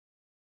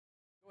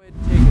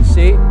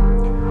seat.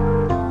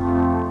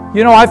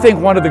 You know, I think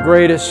one of the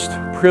greatest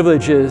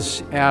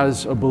privileges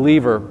as a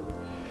believer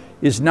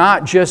is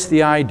not just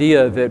the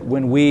idea that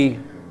when we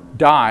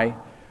die,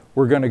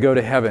 we're going to go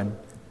to heaven.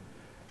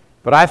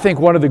 But I think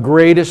one of the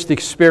greatest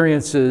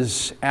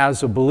experiences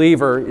as a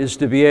believer is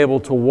to be able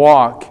to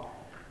walk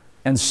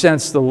and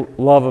sense the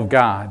love of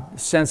God,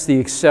 sense the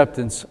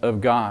acceptance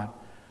of God.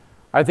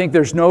 I think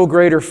there's no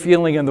greater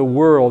feeling in the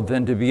world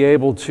than to be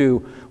able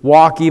to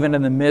walk even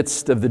in the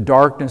midst of the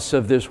darkness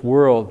of this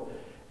world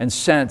and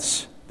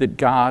sense that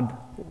God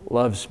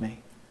loves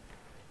me,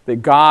 that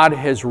God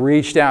has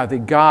reached out,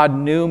 that God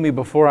knew me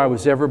before I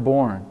was ever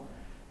born,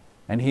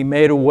 and He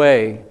made a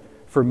way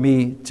for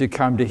me to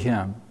come to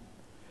Him.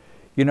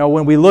 You know,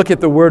 when we look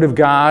at the Word of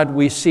God,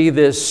 we see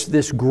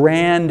this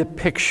grand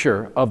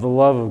picture of the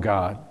love of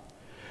God.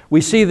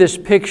 We see this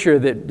picture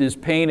that is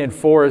painted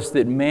for us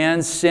that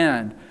man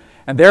sinned,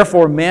 and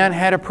therefore man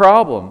had a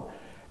problem.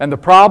 And the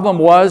problem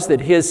was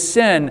that his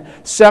sin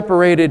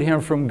separated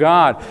him from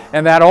God.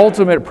 And that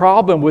ultimate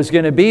problem was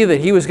going to be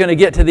that he was going to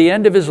get to the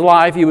end of his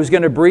life, he was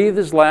going to breathe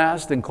his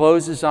last and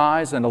close his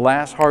eyes and the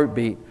last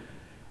heartbeat.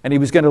 And he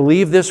was going to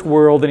leave this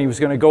world and he was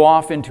going to go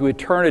off into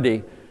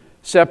eternity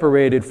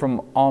separated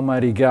from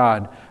Almighty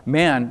God.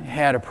 Man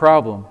had a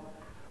problem.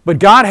 But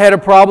God had a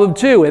problem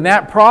too, and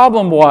that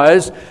problem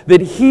was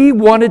that He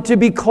wanted to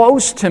be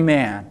close to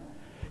man.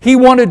 He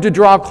wanted to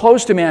draw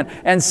close to man,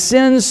 and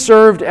sin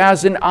served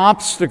as an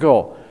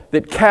obstacle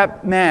that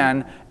kept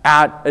man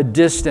at a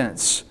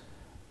distance.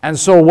 And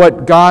so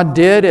what God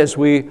did, as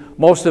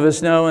most of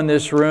us know in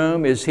this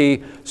room, is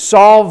He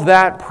solved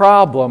that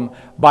problem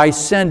by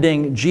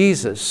sending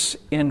Jesus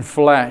in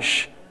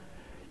flesh.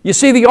 You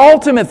see, the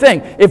ultimate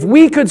thing, if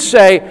we could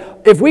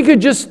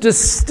just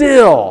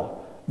distill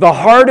the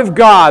heart of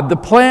God, the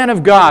plan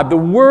of God, the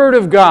Word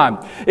of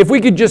God, if we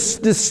could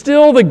just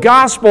distill the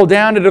gospel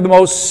down into the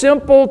most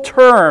simple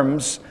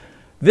terms,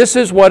 this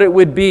is what it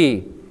would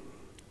be.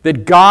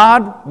 That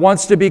God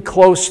wants to be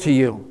close to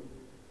you,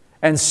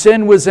 and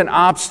sin was an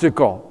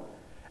obstacle.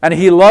 And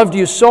He loved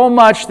you so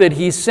much that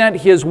He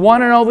sent His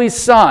one and only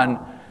Son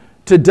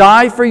to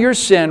die for your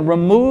sin,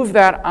 remove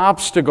that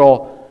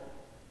obstacle,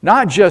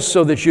 not just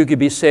so that you could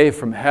be saved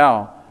from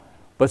hell,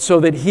 but so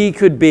that He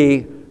could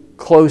be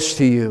close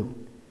to you.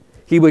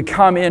 He would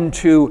come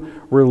into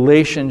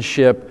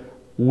relationship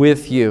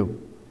with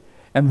you.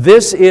 And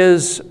this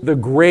is the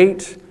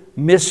great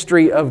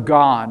mystery of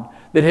God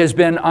that has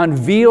been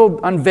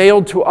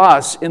unveiled to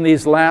us in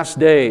these last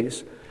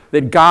days,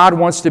 that God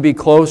wants to be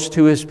close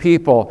to His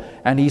people,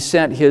 and He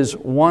sent His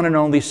one and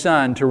only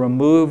Son to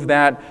remove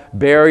that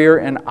barrier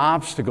and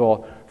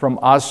obstacle from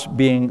us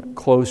being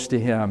close to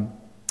Him.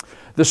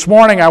 This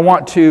morning I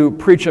want to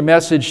preach a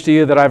message to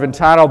you that I've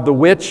entitled The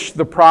Witch,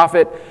 the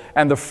Prophet,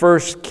 and the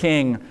First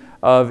King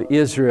of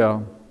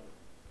Israel.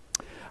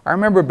 I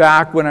remember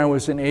back when I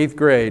was in 8th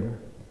grade,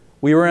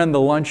 we were in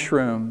the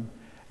lunchroom,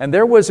 and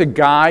there was a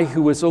guy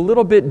who was a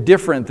little bit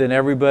different than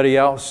everybody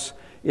else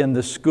in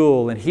the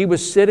school, and he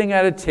was sitting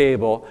at a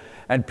table,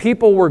 and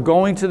people were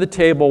going to the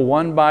table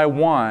one by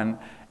one,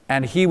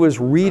 and he was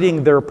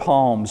reading their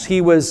palms.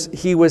 He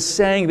was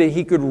saying that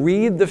he could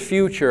read the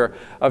future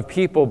of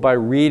people by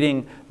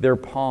reading their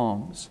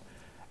palms.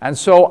 And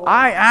so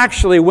I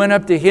actually went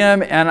up to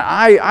him, and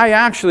I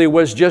actually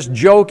was just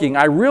joking.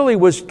 I really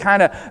was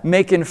kind of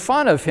making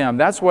fun of him.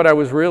 That's what I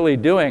was really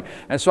doing.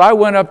 And so I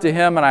went up to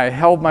him, and I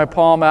held my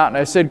palm out, and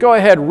I said, "Go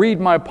ahead, read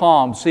my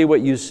palm, see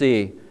what you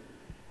see."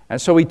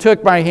 And so he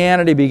took my hand,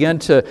 and he began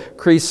to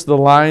crease the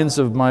lines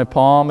of my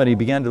palm, and he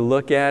began to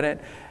look at it.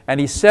 And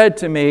he said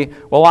to me,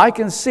 "Well, I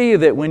can see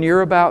that when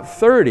you're about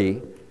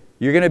 30,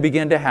 you're going to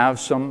begin to have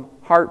some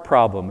heart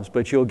problems,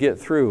 but you'll get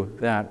through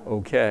that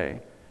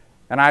okay."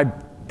 And I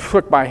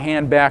took my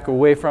hand back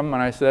away from him,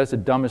 and I said, "That's the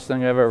dumbest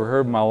thing I've ever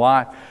heard in my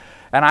life."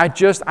 And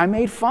I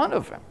made fun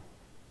of him.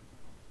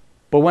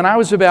 But when I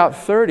was about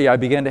 30, I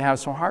began to have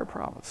some heart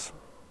problems.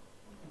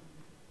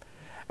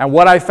 And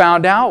what I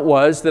found out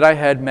was that I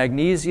had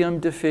magnesium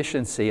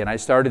deficiency, and I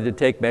started to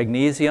take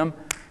magnesium,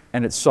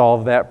 and it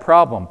solved that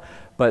problem.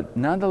 But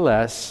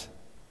nonetheless,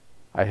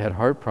 I had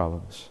heart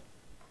problems.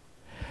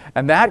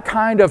 And that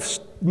kind of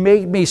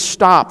made me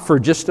stop for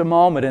just a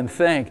moment and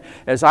think,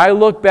 as I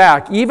look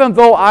back, even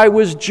though I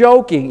was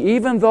joking,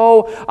 even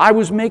though I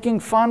was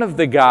making fun of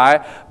the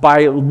guy,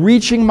 by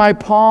reaching my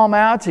palm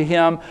out to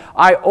him,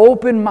 I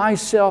opened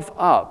myself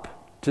up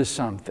to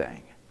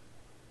something.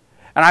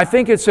 And I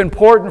think it's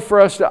important for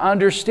us to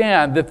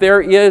understand that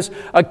there is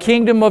a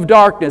kingdom of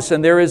darkness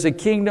and there is a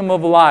kingdom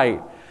of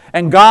light.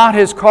 And God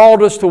has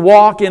called us to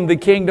walk in the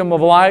kingdom of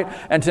light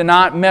and to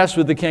not mess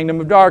with the kingdom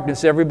of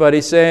darkness.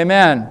 Everybody say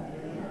amen. Amen.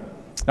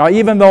 Now,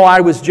 even though I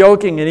was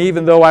joking and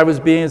even though I was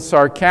being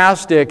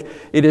sarcastic,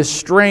 it is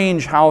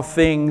strange how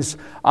things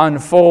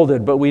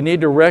unfolded. But we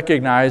need to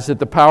recognize that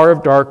the power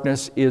of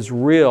darkness is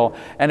real,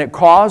 and it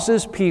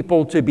causes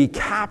people to be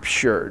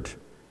captured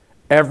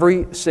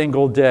every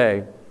single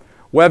day.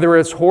 Whether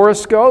it's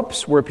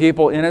horoscopes, where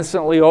people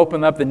innocently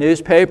open up the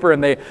newspaper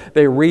and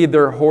they read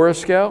their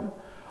horoscope,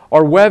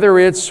 or whether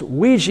it's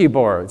Ouija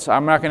boards.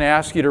 I'm not going to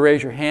ask you to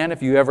raise your hand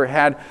if you ever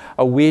had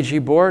a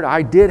Ouija board.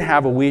 I did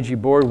have a Ouija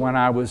board when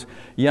I was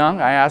young.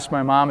 I asked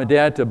my mom and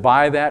dad to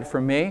buy that for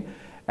me,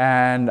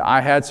 and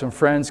I had some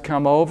friends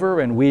come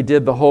over, and we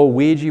did the whole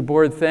Ouija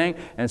board thing,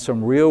 and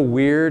some real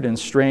weird and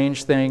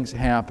strange things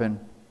happened.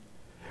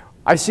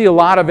 I see a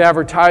lot of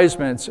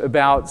advertisements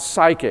about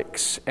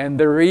psychics, and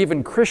there are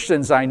even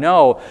Christians I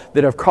know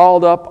that have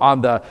called up on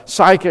the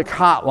psychic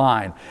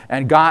hotline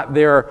and got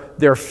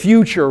their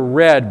future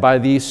read by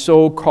these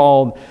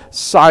so-called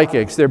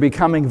psychics. They're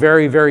becoming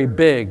very, very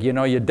big. You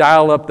know, you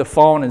dial up the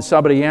phone and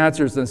somebody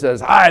answers and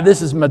says, "Hi,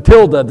 this is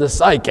Matilda, the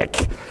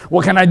psychic.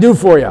 What can I do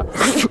for you?"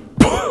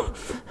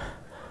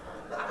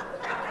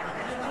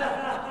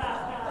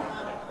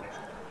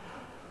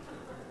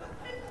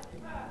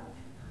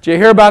 Did you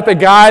hear about the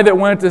guy that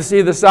went to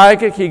see the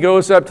psychic? He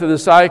goes up to the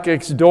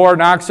psychic's door,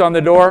 knocks on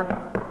the door,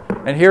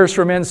 and hears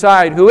from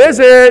inside, "Who is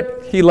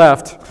it?" He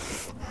left.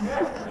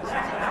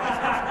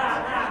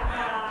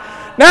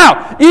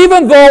 Now,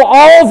 even though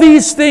all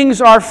these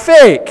things are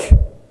fake,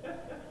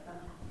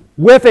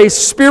 with a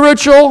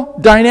spiritual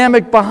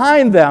dynamic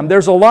behind them,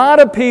 there's a lot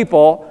of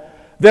people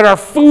that are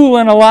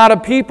fooling a lot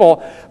of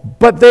people,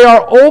 but they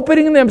are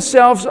opening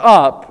themselves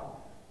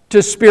up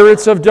to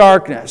spirits of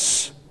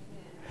darkness.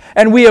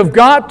 And we have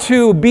got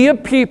to be a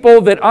people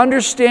that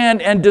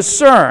understand and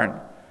discern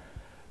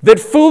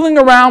that fooling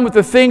around with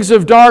the things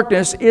of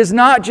darkness is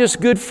not just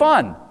good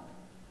fun.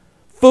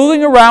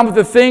 Fooling around with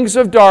the things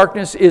of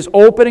darkness is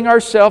opening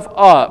ourselves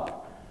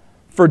up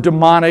for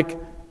demonic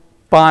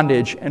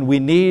bondage, and we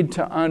need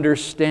to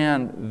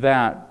understand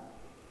that.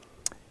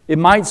 It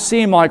might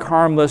seem like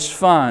harmless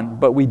fun,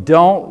 but we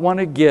don't want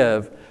to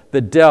give the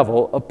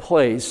devil a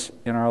place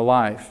in our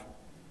life.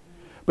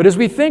 But as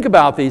we think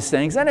about these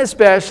things, and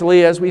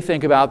especially as we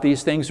think about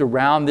these things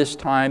around this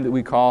time that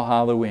we call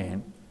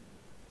Halloween,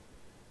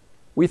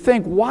 we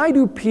think, why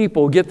do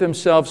people get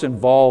themselves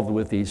involved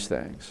with these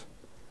things?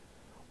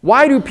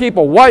 Why do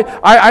people?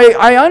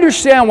 I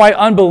understand why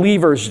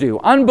unbelievers do.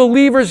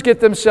 Unbelievers get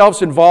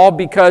themselves involved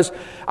because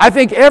I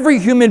think every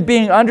human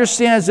being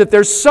understands that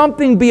there's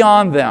something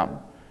beyond them.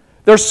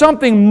 There's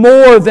something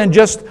more than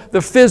just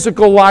the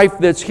physical life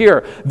that's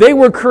here. They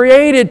were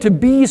created to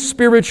be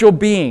spiritual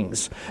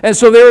beings. And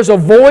so there is a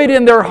void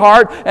in their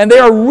heart, and they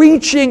are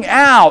reaching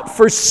out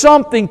for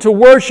something to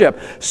worship,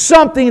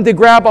 something to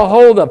grab a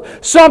hold of,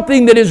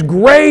 something that is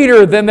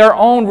greater than their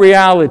own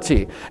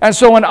reality. And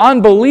so an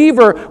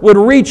unbeliever would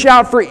reach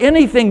out for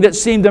anything that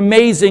seemed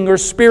amazing or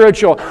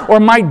spiritual or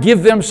might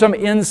give them some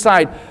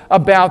insight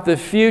about the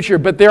future.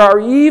 But there are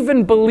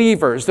even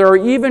believers, there are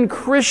even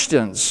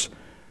Christians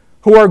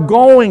who are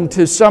going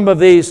to some of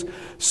these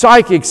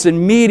psychics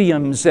and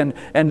mediums and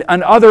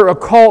other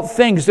occult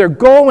things. They're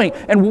going.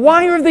 And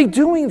why are they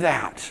doing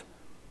that?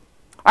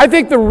 I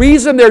think the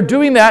reason they're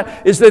doing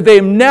that is that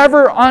they've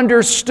never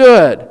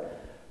understood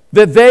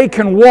that they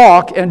can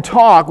walk and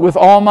talk with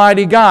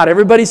Almighty God.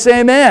 Everybody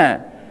say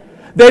amen.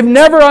 They've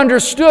never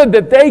understood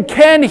that they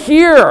can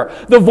hear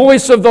the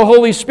voice of the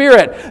Holy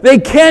Spirit. They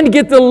can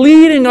get the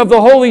leading of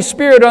the Holy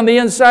Spirit on the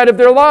inside of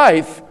their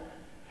life.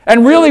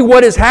 And really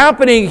what is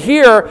happening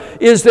here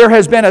is there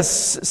has been a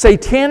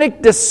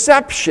satanic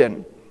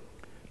deception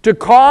to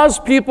cause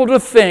people to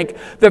think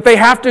that they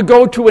have to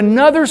go to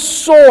another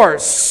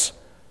source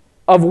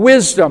of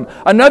wisdom,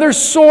 another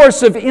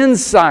source of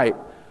insight,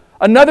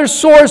 another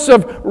source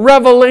of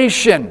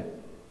revelation,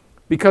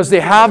 because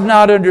they have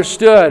not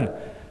understood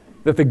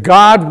that the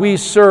God we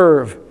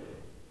serve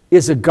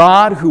is a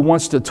God who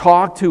wants to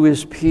talk to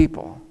His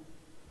people.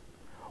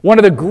 One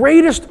of the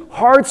greatest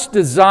heart's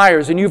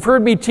desires, and you've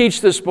heard me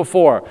teach this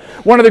before,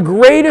 one of the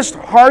greatest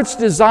heart's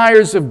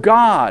desires of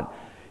God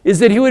is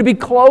that He would be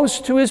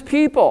close to His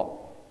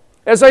people.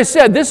 As I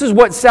said, this is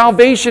what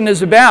salvation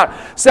is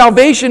about.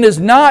 Salvation is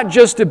not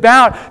just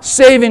about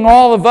saving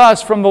all of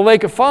us from the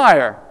lake of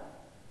fire.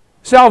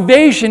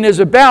 Salvation is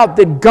about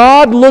that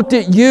God looked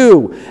at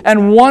you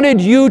and wanted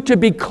you to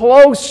be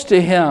close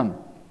to Him,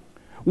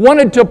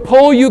 wanted to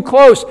pull you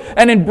close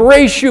and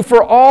embrace you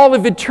for all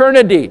of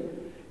eternity.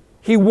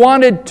 He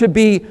wanted to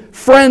be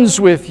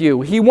friends with you.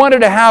 He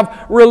wanted to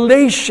have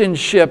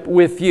relationship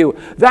with you.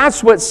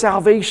 That's what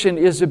salvation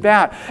is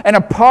about. And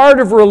a part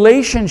of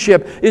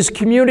relationship is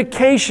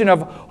communication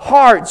of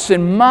hearts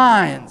and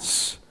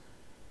minds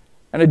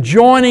and a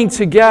joining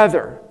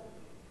together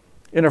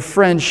in a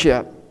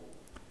friendship.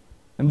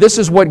 And this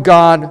is what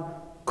God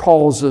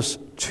calls us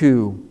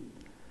to.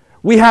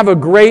 We have a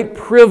great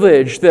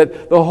privilege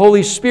that the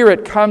Holy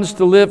Spirit comes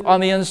to live on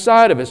the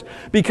inside of us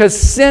because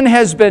sin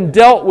has been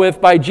dealt with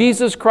by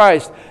Jesus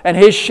Christ and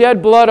His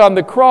shed blood on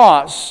the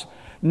cross.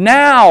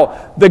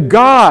 Now, the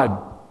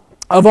God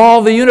of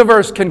all the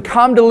universe can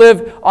come to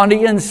live on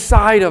the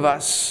inside of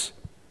us.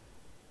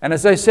 And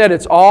as I said,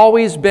 it's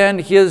always been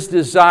His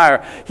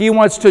desire. He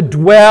wants to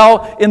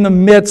dwell in the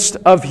midst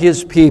of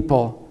His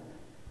people.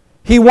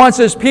 He wants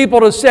His people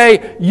to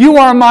say, "You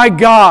are my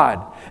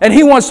God." And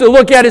He wants to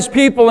look at His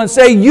people and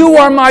say, "You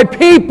are my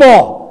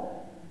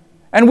people."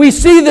 And we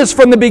see this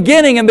from the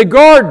beginning in the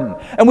garden.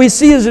 And we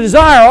see His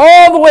desire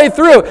all the way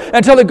through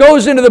until it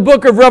goes into the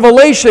book of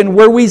Revelation,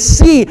 where we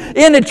see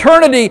in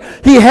eternity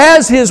He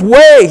has His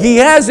way. He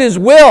has His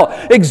will.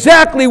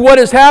 Exactly what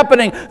is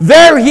happening.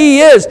 There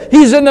He is.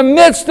 He's in the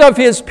midst of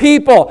His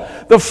people.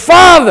 The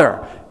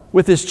Father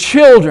with His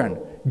children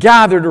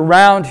gathered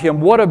around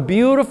Him. What a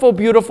beautiful,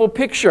 beautiful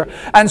picture.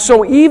 And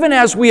so even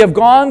as we have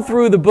gone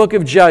through the book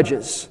of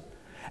Judges,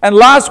 and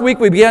last week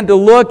we began to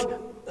look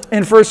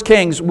in 1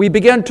 Kings, we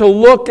began to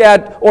look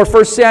at, or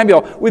 1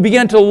 Samuel, we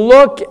began to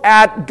look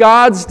at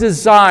God's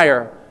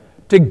desire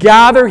to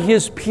gather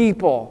His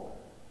people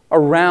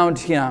around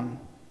Him,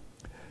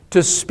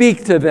 to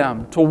speak to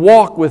them, to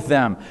walk with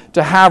them,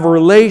 to have a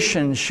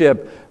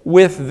relationship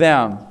with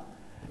them.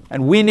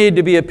 And we need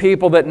to be a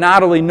people that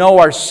not only know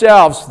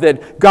ourselves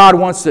that God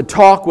wants to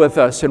talk with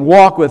us and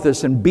walk with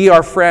us and be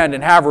our friend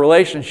and have a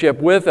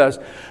relationship with us,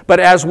 but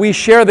as we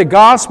share the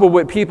gospel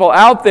with people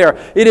out there,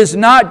 it is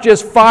not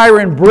just fire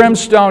and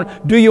brimstone,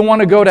 do you want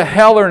to go to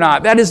hell or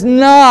not? That is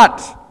not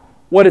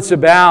what it's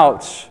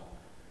about.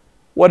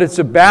 What it's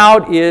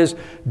about is,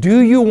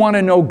 do you want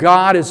to know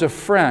God as a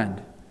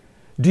friend?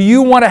 Do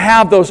you want to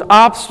have those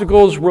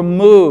obstacles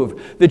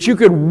removed, that you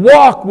could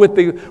walk with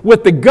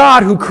the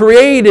God who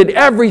created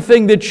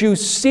everything that you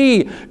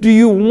see? Do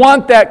you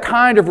want that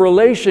kind of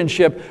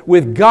relationship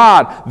with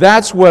God?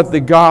 That's what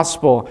the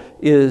gospel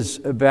is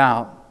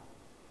about.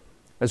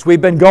 As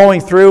we've been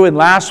going through, and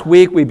last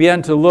week we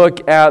began to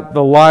look at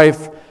the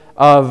life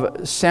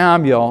of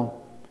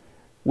Samuel,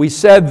 we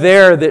said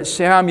there that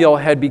Samuel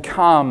had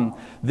become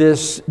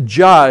this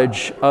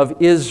judge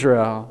of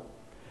Israel.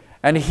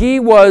 And he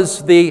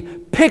was the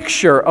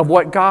picture of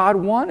what God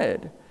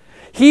wanted.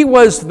 He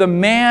was the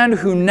man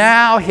who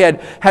now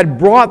had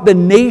brought the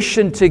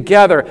nation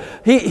together.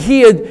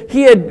 He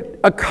had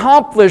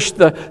accomplished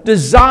the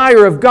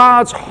desire of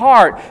God's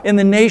heart in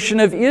the nation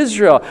of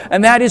Israel.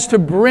 And that is to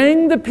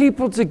bring the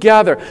people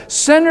together,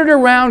 centered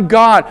around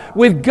God,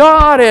 with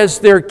God as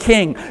their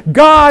king,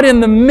 God in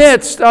the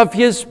midst of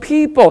His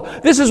people.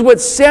 This is what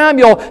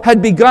Samuel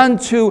had begun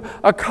to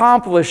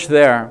accomplish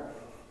there.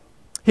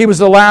 He was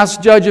the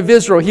last judge of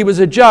Israel. He was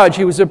a judge.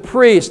 He was a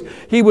priest.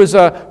 He was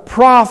a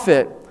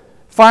prophet.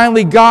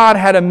 Finally, God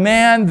had a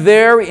man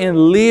there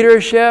in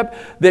leadership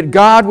that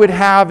God would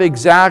have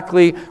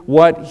exactly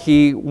what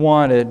He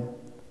wanted.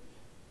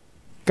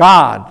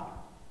 God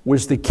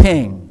was the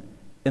king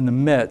in the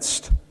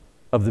midst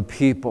of the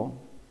people.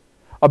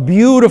 A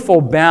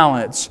beautiful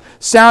balance.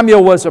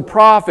 Samuel was a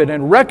prophet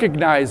and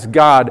recognized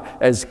God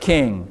as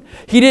king.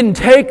 He didn't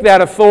take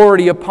that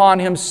authority upon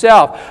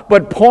himself,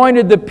 but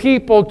pointed the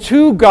people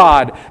to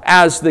God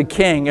as the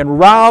king and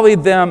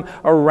rallied them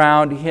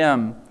around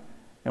Him.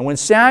 And when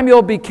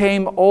Samuel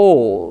became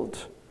old,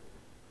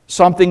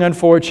 something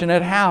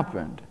unfortunate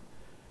happened.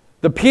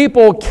 The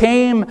people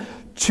came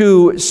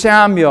to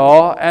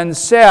Samuel and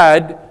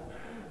said,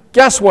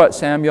 "Guess what,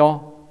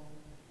 Samuel?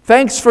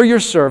 Thanks for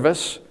your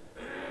service,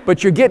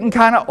 but you're getting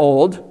kind of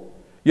old.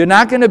 You're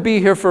not going to be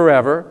here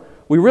forever.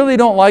 We really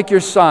don't like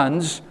your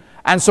sons.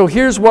 And so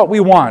here's what we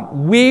want.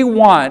 We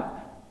want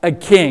a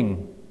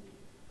king.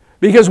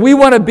 Because we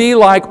want to be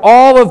like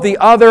all of the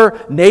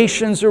other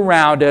nations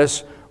around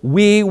us.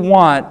 We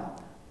want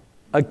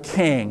a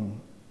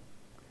king."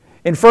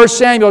 In 1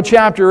 Samuel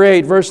chapter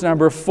 8, verse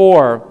number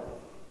 4,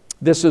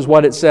 this is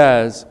what it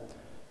says.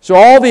 "So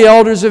all the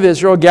elders of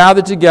Israel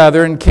gathered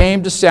together and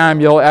came to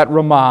Samuel at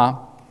Ramah.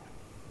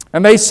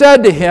 And they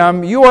said to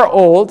him, 'You are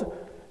old,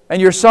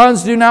 and your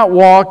sons do not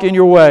walk in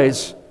your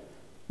ways.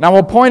 Now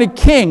appoint a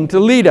king to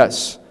lead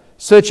us,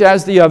 such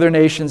as the other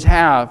nations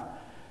have.'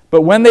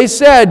 But when they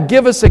said,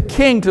 'Give us a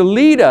king to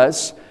lead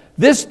us,'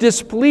 this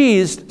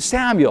displeased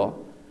Samuel.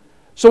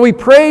 So he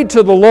prayed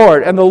to the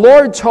Lord, and the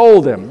Lord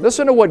told him,"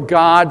 listen to what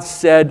God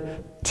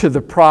said to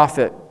the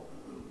prophet.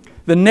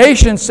 "The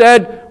nation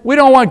said, 'We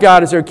don't want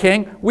God as our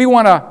king. We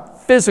want a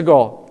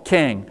physical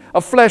king, a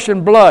flesh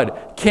and blood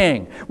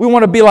king. We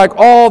want to be like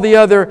all the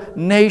other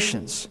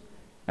nations.'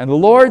 And the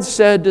Lord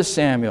said to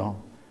Samuel,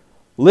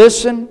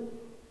 'Listen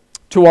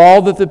to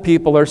all that the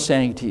people are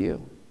saying to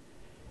you.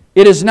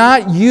 It is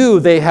not you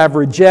they have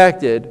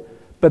rejected,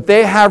 but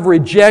they have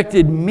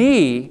rejected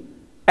me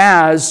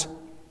as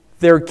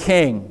their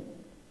king.'"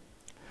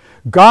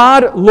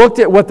 God looked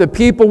at what the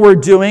people were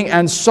doing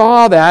and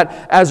saw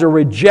that as a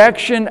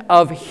rejection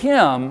of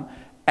Him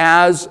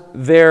as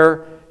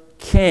their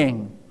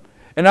king.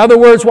 In other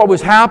words, what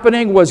was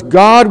happening was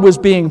God was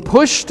being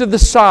pushed to the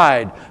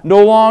side,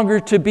 no longer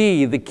to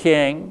be the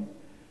king,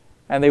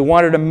 and they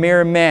wanted a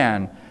mere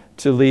man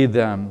to lead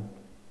them.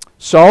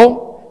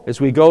 So, as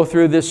we go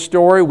through this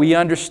story, we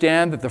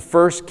understand that the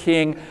first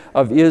king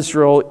of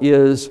Israel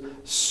is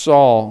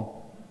Saul.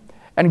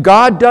 And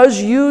God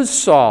does use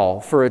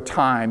Saul for a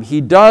time. He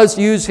does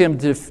use him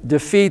to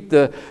defeat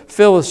the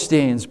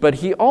Philistines, but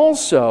he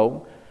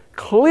also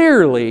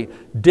clearly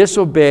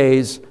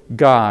disobeys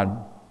God.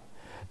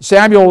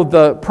 Samuel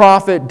the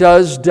prophet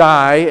does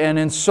die, and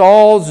in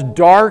Saul's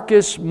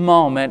darkest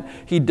moment,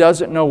 he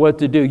doesn't know what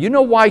to do. You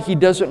know why he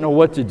doesn't know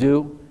what to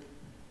do?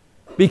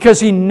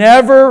 because he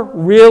never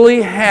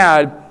really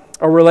had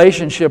a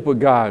relationship with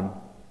God.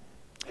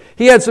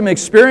 He had some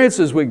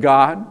experiences with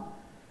God.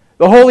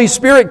 The Holy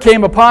Spirit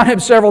came upon him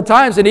several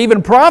times and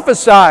even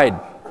prophesied.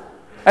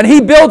 And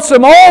he built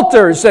some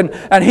altars and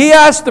he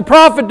asked the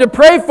prophet to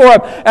pray for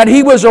him. And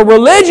he was a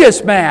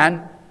religious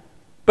man,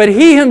 but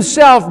he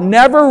himself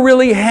never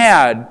really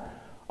had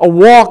a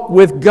walk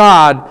with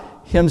God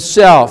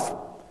himself.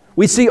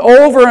 We see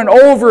over and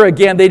over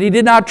again that he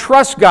did not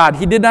trust God.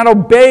 He did not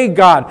obey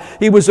God.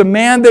 He was a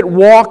man that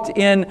walked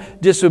in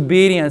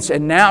disobedience.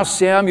 And now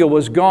Samuel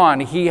was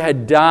gone. He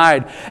had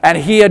died. And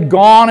he had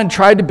gone and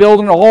tried to build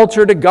an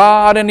altar to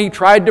God. And he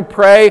tried to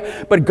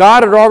pray. But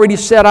God had already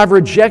said, I've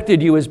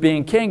rejected you as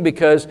being king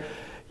because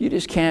you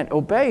just can't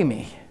obey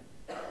me.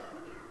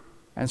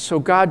 And so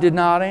God did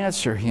not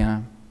answer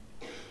him.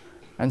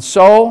 And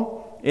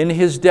so, in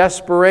his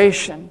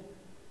desperation,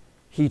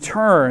 he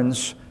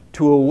turns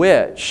to a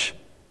witch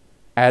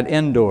at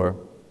Endor.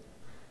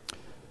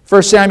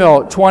 1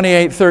 Samuel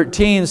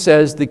 28:13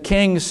 says, the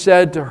king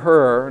said to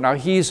her, now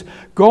he's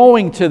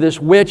going to this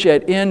witch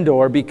at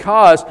Endor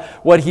because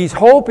what he's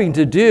hoping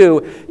to do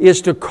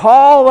is to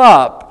call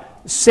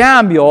up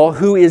Samuel,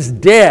 who is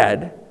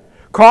dead,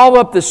 call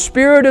up the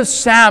spirit of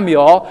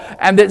Samuel,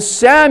 and that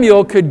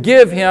Samuel could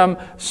give him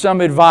some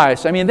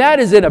advice. I mean, that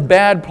is in a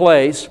bad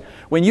place.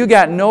 When you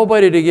got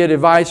nobody to get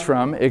advice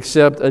from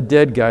except a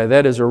dead guy,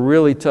 that is a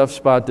really tough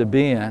spot to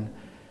be in.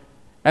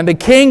 And the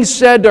king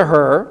said to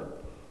her,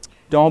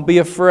 don't be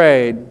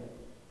afraid.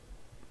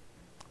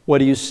 What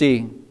do you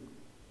see?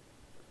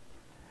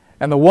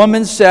 And the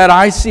woman said,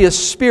 I see a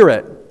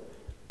spirit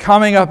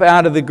coming up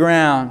out of the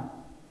ground.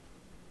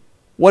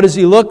 What does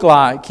he look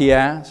like? He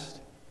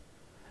asked.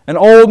 An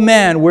old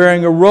man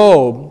wearing a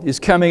robe is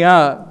coming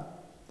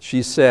up,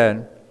 she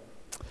said.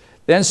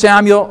 Then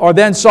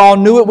Saul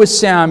knew it was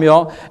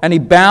Samuel, and he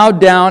bowed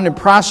down and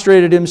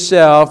prostrated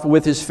himself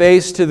with his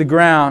face to the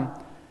ground.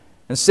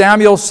 And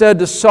Samuel said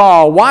to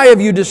Saul, why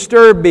have you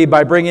disturbed me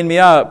by bringing me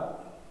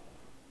up?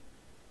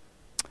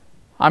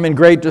 I'm in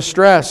great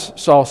distress,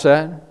 Saul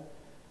said.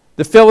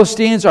 The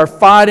Philistines are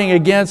fighting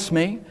against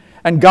me,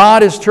 and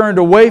God has turned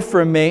away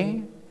from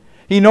me.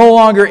 He no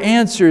longer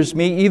answers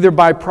me either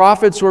by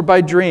prophets or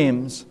by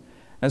dreams.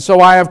 And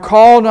so I have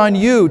called on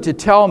you to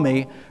tell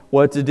me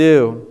what to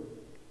do.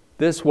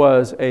 This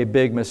was a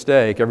big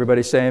mistake.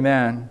 Everybody say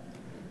amen.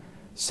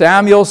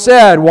 Samuel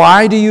said,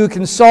 why do you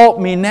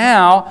consult me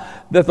now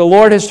that the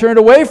Lord has turned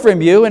away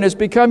from you and has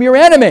become your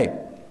enemy?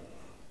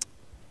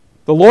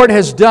 The Lord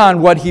has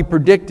done what he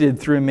predicted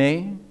through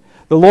me.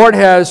 The Lord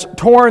has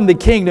torn the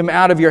kingdom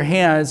out of your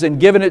hands and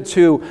given it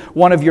to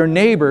one of your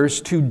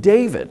neighbors, to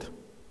David,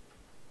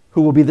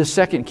 who will be the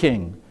second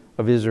king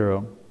of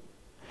Israel.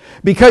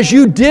 Because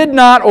you did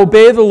not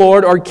obey the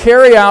Lord or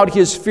carry out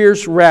his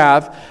fierce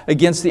wrath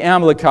against the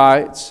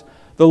Amalekites,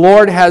 the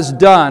Lord has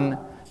done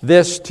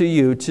this to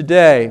you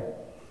today.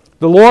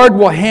 The Lord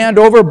will hand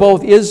over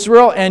both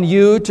Israel and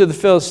you to the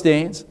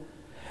Philistines,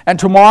 and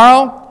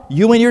tomorrow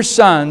you and your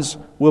sons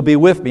will be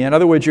with me. In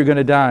other words, you're going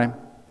to die.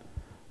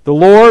 The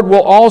Lord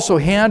will also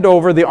hand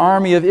over the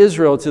army of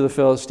Israel to the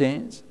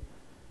Philistines.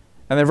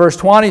 And then verse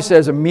 20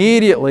 says,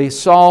 immediately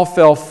Saul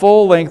fell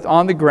full length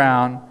on the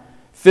ground,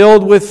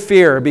 filled with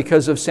fear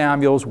because of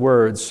Samuel's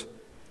words.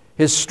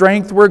 His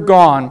strength were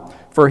gone,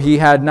 for he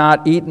had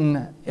not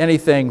eaten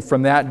anything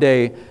from that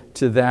day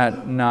to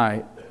that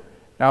night.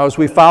 Now, as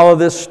we follow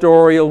this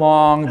story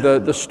along,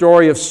 the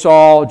story of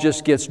Saul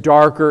just gets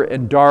darker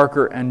and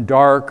darker and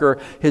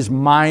darker. His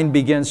mind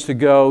begins to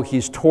go.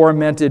 He's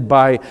tormented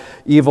by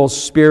evil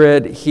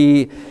spirit.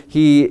 He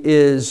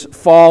is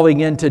falling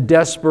into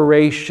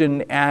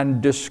desperation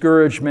and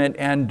discouragement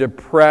and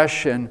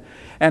depression.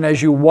 And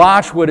as you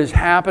watch what is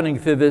happening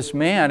to this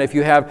man, if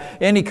you have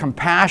any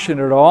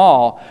compassion at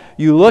all,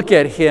 you look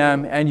at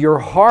him and your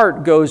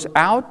heart goes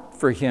out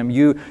for him.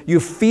 You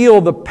feel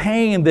the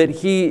pain that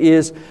he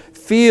is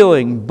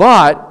feeling,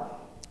 but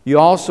you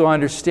also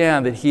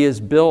understand that he has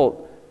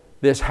built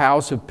this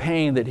house of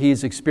pain that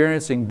he's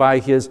experiencing by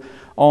his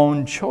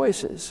own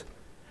choices.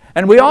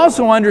 And we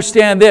also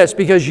understand this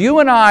because you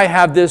and I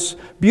have this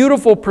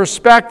beautiful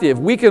perspective.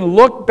 We can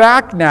look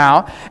back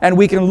now and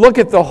we can look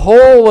at the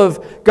whole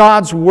of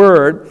God's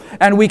Word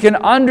and we can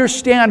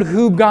understand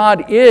who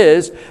God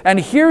is. And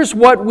here's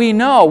what we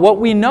know. What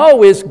we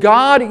know is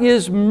God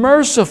is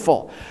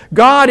merciful.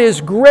 God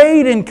is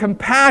great in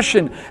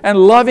compassion and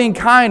loving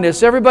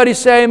kindness. Everybody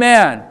say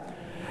amen.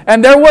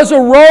 And there was a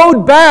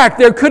road back.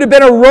 There could have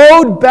been a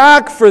road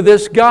back for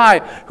this guy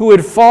who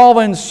had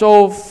fallen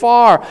so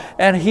far.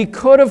 And he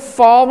could have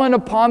fallen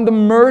upon the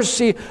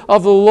mercy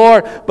of the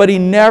Lord, but he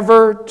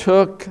never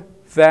took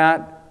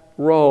that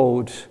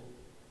road.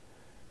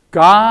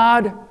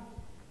 God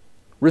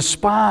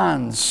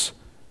responds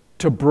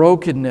to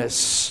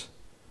brokenness.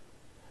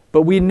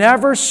 But we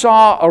never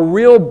saw a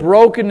real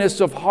brokenness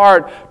of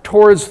heart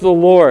towards the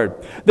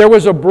Lord. There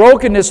was a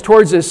brokenness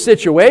towards his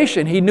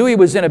situation. He knew he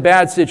was in a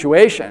bad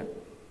situation.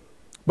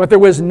 But there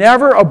was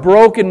never a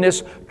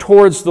brokenness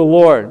towards the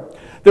Lord.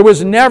 There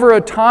was never a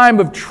time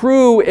of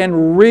true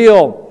and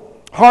real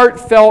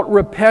heartfelt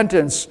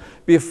repentance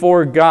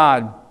before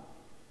God.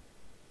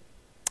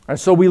 And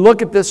so we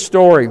look at this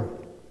story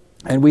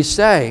and we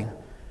say,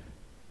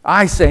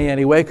 I say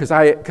anyway, because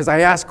I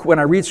ask, when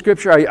I read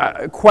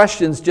Scripture,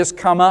 questions just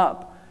come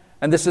up.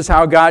 And this is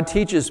how God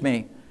teaches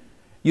me.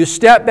 You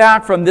step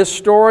back from this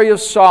story of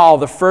Saul,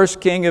 the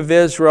first king of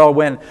Israel,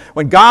 when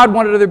God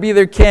wanted to be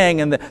their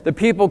king, and the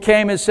people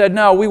came and said,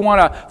 no, we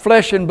want a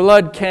flesh and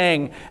blood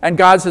king. And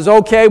God says,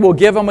 okay, we'll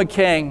give him a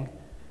king.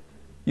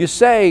 You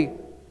say,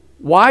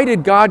 why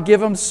did God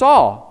give him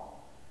Saul?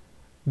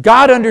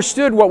 God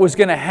understood what was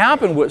going to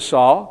happen with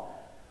Saul.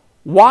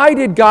 Why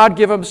did God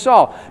give him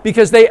Saul?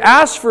 Because they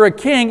asked for a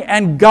king,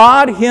 and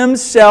God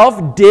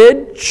himself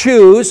did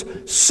choose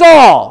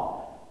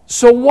Saul.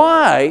 So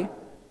why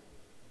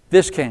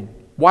this king?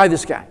 Why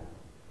this guy?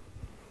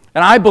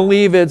 And I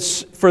believe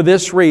it's for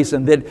this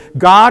reason, that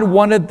God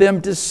wanted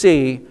them to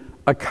see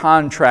a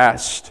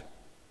contrast.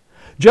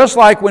 Just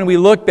like when we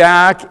look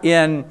back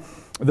in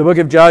the book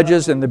of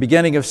Judges and the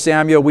beginning of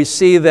Samuel, we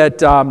see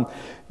that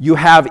you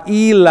have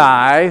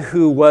Eli,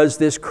 who was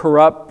this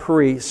corrupt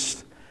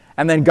priest.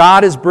 And then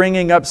God is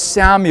bringing up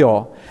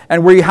Samuel.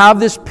 And we have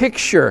this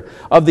picture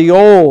of the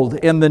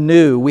old and the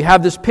new. We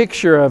have this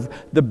picture of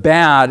the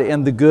bad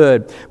and the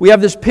good. We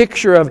have this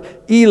picture of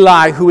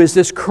Eli, who is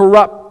this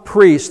corrupt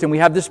priest. And we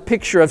have this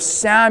picture of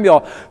Samuel,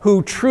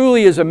 who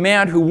truly is a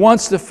man who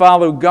wants to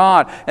follow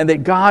God and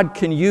that God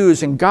can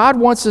use. And God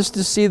wants us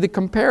to see the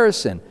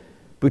comparison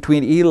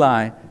between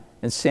Eli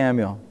and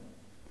Samuel.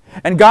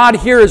 And God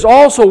here is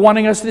also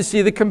wanting us to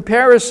see the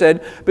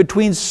comparison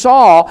between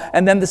Saul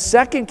and then the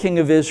second king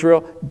of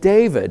Israel,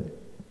 David.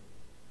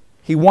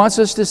 He wants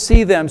us to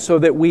see them so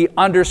that we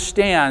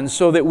understand,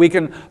 so that we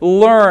can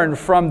learn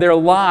from their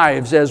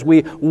lives. As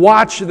we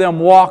watch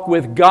them walk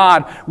with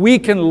God, we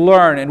can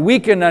learn and we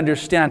can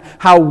understand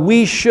how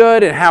we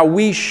should and how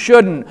we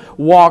shouldn't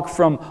walk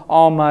from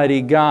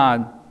Almighty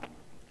God.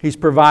 He's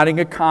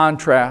providing a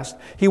contrast.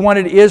 He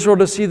wanted Israel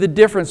to see the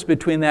difference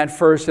between that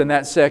first and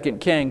that second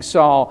king,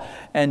 Saul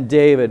and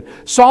David.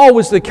 Saul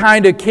was the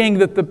kind of king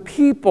that the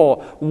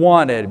people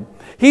wanted.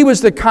 He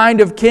was the kind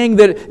of king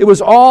that it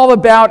was all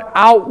about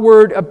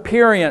outward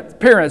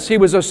appearance. He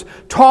was a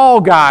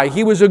tall guy.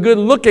 He was a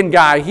good-looking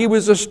guy. He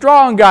was a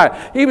strong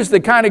guy. He was the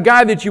kind of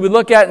guy that you would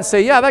look at and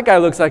say, yeah, that guy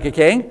looks like a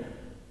king.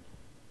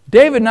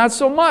 David, not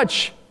so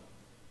much.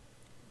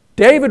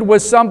 David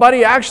was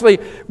somebody, actually,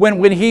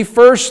 when he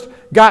first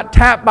got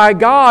tapped by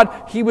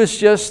God, he was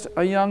just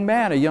a young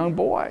man, a young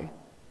boy.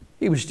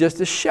 He was just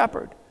a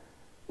shepherd.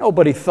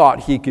 Nobody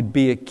thought he could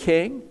be a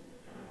king.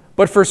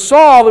 But for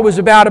Saul, it was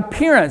about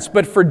appearance.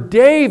 But for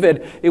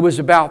David, it was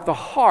about the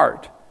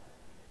heart.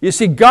 You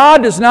see,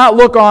 God does not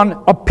look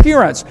on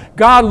appearance.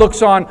 God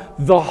looks on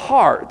the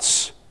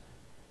hearts.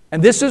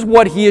 And this is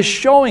what he is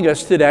showing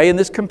us today in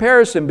this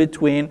comparison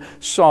between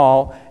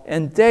Saul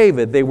and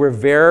David. They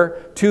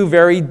were two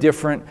very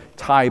different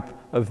type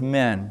of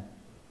men.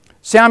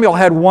 Samuel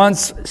had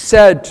once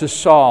said to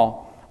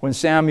Saul, when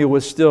Samuel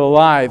was still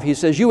alive, he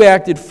says, "You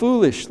acted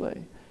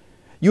foolishly.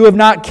 You have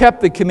not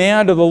kept the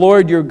command of the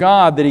Lord your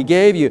God that he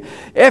gave you.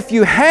 If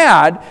you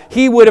had,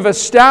 he would have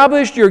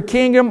established your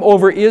kingdom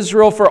over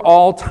Israel for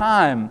all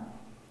time.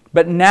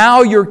 But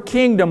now your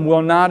kingdom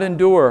will not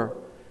endure.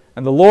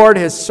 And the Lord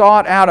has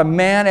sought out a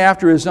man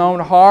after his own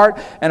heart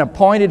and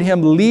appointed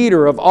him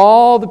leader of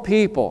all the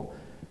people,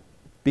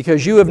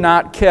 because you have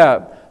not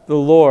kept the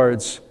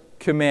Lord's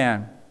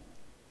command."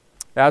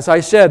 As I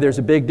said, there's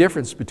a big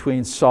difference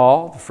between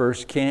Saul, the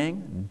first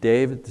king, and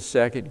David, the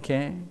second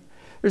king.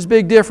 There's a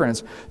big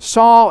difference.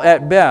 Saul,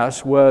 at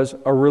best, was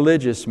a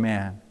religious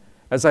man.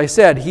 As I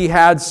said, he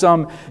had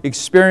some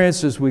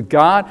experiences with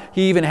God.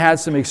 He even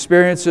had some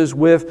experiences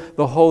with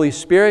the Holy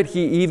Spirit.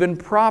 He even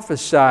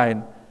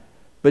prophesied.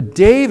 But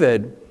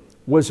David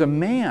was a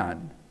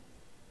man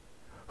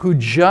who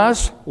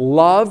just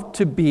loved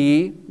to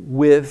be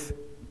with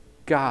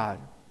God.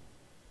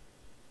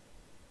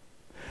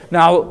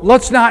 Now,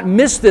 let's not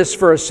miss this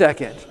for a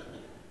second.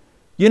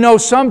 You know,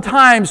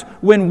 sometimes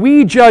when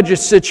we judge a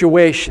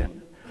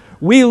situation,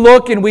 we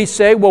look and we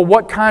say, well,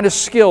 what kind of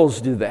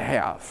skills do they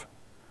have?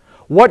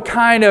 What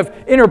kind of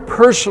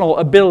interpersonal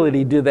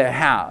ability do they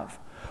have?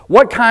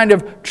 What kind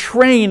of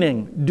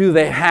training do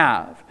they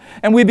have?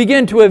 And we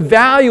begin to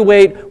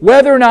evaluate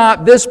whether or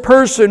not this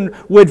person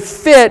would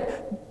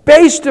fit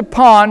based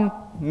upon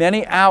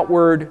many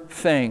outward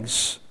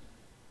things.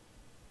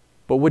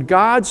 But what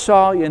God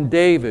saw in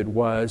David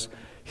was,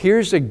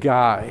 here's a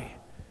guy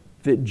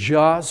that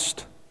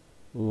just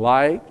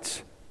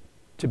liked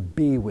to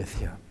be with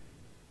him.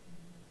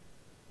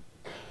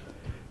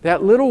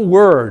 That little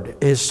word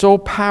is so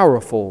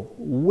powerful,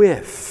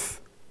 with.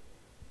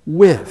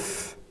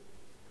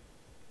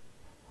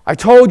 I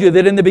told you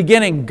that in the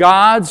beginning,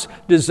 God's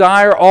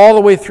desire all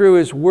the way through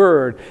His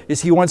Word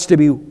is He wants to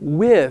be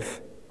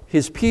with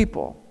His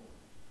people.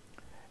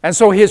 And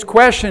so His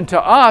question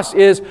to us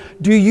is,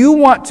 do you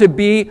want to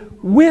be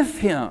with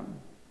Him?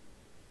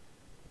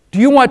 Do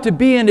you want to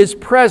be in His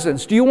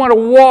presence? Do you want to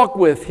walk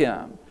with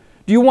Him?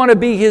 Do you want to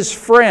be His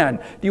friend?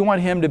 Do you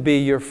want Him to be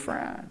your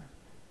friend?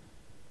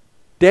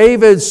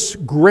 David's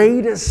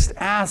greatest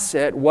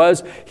asset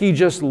was he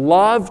just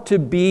loved to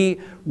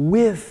be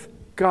with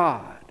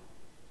God,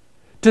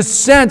 to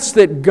sense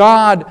that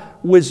God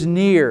was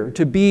near,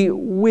 to be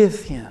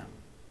with Him.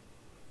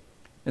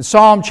 In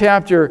Psalm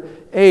chapter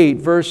 8,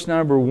 verse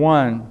number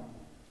 1,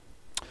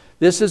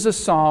 this is a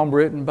psalm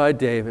written by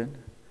David.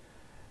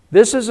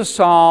 This is a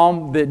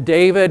psalm that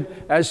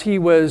David, as he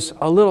was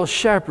a little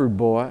shepherd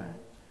boy,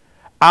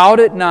 out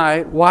at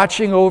night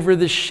watching over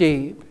the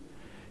sheep,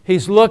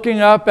 he's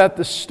looking up at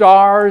the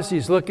stars,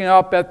 he's looking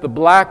up at the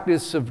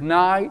blackness of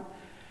night,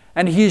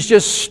 and he's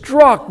just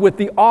struck with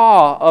the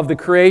awe of the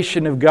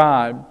creation of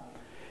God.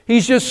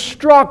 He's just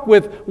struck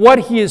with what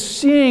he is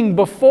seeing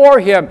before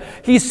him.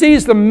 He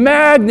sees the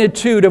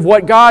magnitude of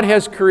what God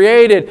has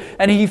created,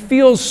 and he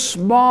feels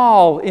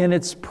small in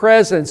its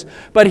presence,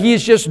 but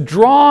he's just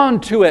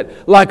drawn to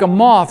it like a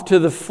moth to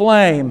the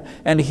flame.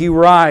 And he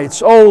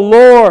writes, "O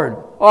Lord,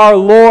 our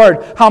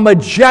Lord, how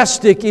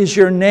majestic is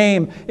your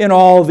name in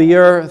all the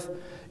earth.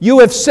 You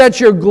have set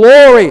your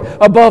glory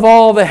above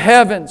all the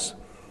heavens.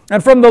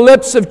 And from the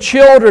lips of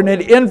children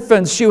and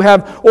infants you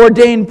have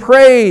ordained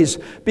praise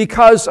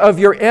because of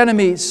your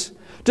enemies,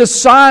 to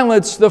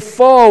silence the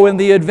foe and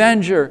the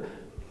avenger.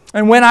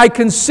 And when I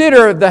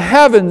consider the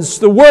heavens,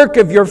 the work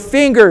of your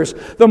fingers,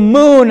 the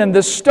moon and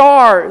the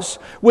stars,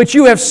 which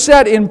you have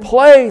set in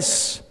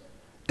place."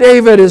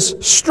 David is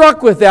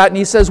struck with that, and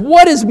he says,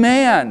 "What is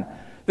man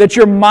that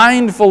you're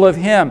mindful of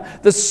him?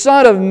 The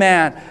Son of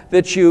Man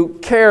that you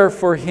care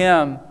for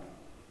him?"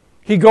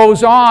 He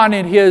goes on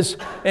in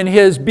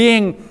his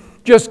being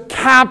just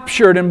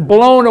captured and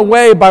blown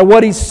away by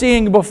what he's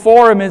seeing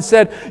before him, and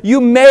said, "You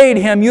made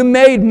him, you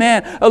made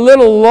man a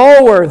little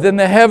lower than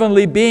the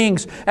heavenly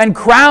beings, and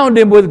crowned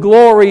him with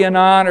glory and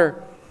honor.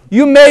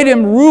 You made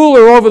him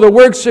ruler over the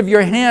works of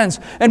your hands,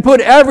 and put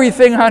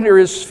everything under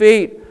his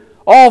feet,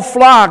 all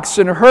flocks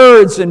and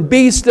herds and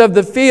beasts of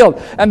the field,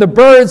 and the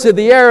birds of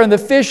the air and the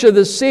fish of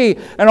the sea,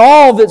 and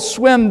all that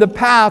swim the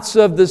paths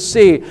of the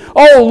sea.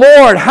 O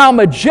Lord, how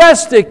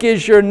majestic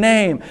is your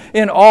name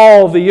in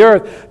all the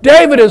earth."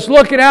 David is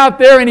looking out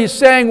there and he's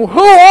saying, "Who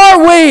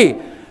are we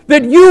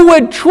that you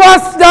would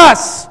trust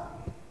us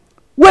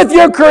with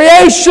your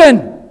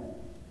creation?"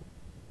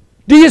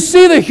 Do you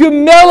see the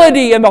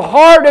humility in the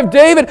heart of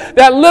David?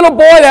 That little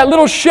boy, that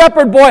little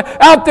shepherd boy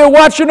out there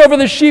watching over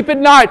the sheep at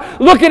night,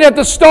 looking at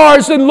the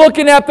stars and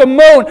looking at the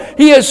moon.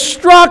 He is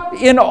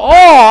struck in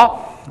awe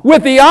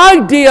with the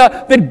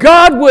idea that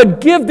God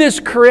would give this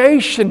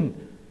creation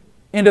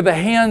into the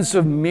hands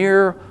of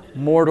mere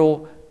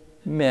mortal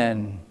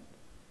men.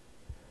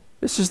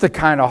 This is the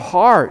kind of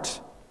heart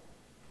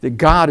that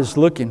God is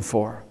looking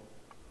for.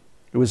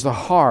 It was the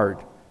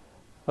heart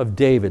of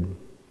David.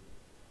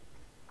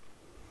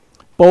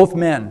 Both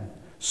men,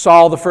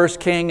 Saul the first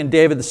king and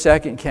David the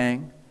second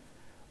king,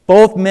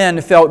 both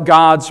men felt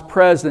God's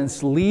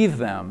presence leave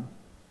them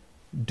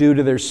due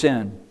to their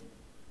sin.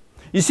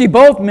 You see,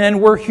 both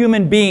men were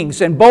human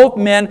beings, and both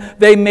men,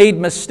 they made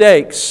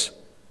mistakes.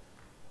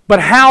 But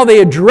how they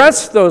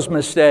addressed those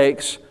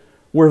mistakes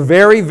were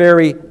very,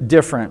 very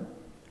different.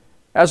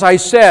 As I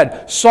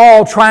said,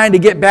 Saul, trying to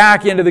get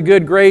back into the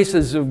good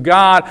graces of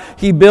God,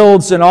 he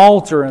builds an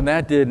altar, and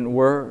that didn't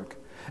work.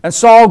 And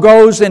Saul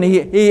goes and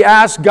he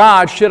asks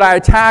God, "Should I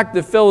attack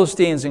the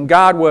Philistines?" And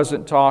God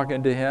wasn't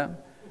talking to him.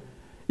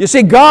 You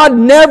see, God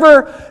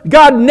never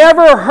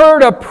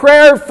heard a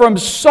prayer from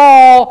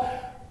Saul,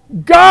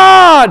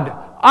 "God,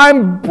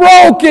 I'm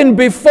broken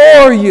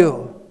before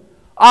you.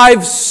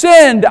 I've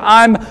sinned.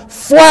 I'm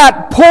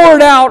flat,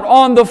 poured out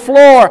on the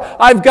floor.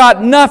 I've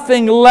got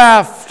nothing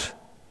left."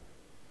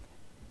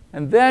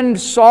 And then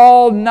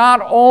Saul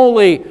not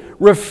only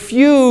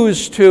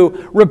refused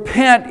to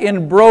repent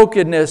in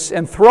brokenness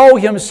and throw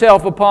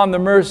himself upon the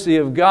mercy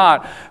of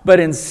God, but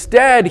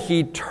instead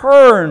he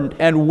turned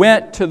and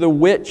went to the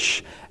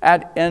witch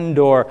at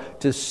Endor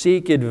to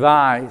seek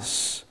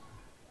advice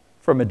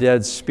from a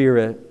dead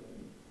spirit.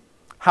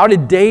 How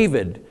did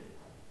David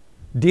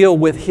deal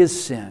with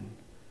his sin?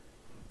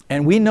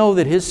 And we know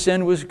that his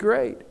sin was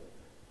great.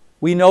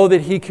 We know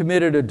that he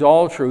committed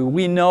adultery.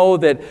 We know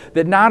that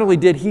not only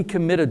did he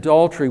commit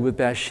adultery with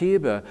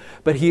Bathsheba,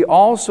 but he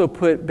also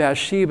put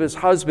Bathsheba's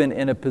husband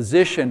in a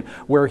position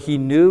where he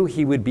knew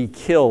he would be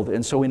killed.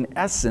 And so in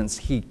essence,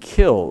 he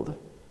killed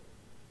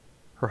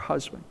her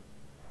husband.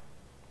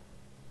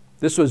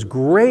 This was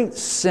great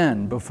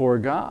sin before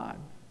God.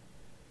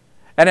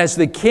 And as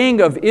the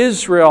king of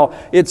Israel,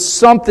 it's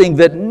something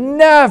that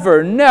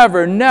never,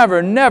 never,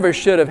 never, never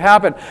should have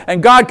happened.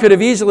 And God could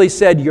have easily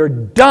said, "You're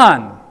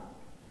done."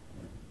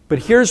 But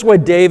here's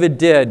what David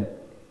did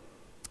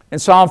in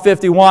Psalm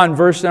 51,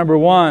 verse number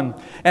 1.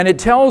 And it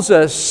tells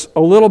us a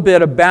little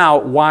bit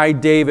about why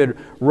David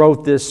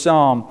wrote this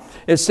psalm.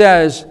 It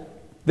says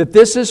that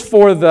this is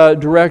for the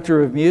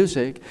director of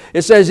music.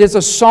 It says it's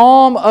a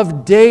psalm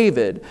of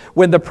David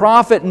when the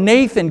prophet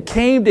Nathan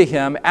came to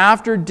him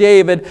after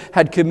David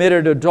had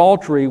committed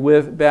adultery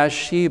with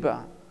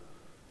Bathsheba.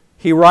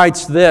 He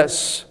writes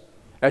this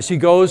as he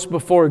goes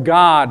before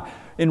God,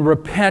 in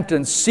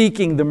repentance,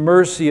 seeking the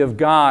mercy of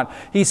God.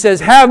 He says,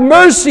 have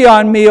mercy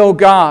on me, O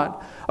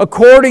God,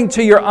 according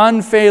to your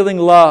unfailing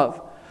love.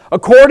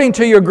 According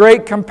to your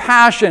great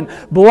compassion,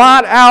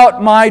 blot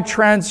out my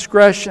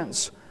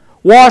transgressions.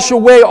 Wash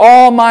away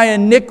all my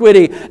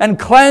iniquity and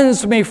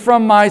cleanse me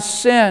from my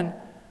sin.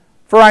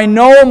 For I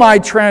know my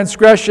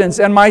transgressions,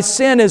 and my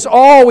sin is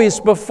always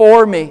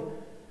before me.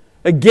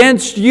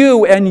 Against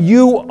you and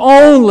you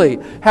only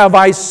have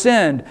I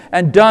sinned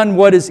and done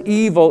what is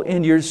evil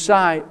in your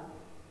sight,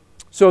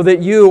 so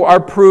that you are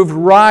proved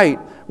right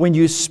when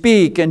you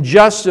speak and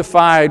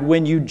justified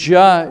when you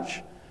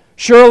judge.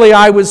 Surely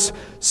I was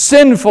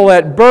sinful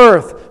at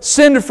birth,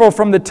 sinful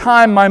from the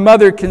time my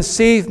mother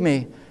conceived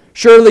me.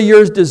 Surely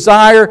your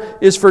desire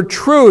is for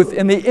truth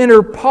in the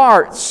inner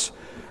parts,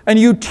 and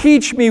you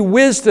teach me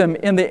wisdom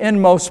in the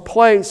inmost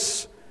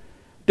place.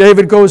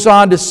 David goes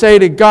on to say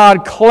to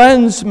God,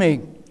 cleanse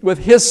me with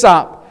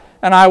hyssop,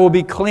 and I will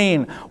be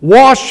clean.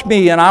 Wash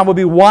me, and I will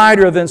be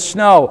whiter than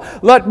snow.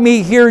 Let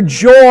me hear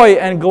joy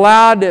and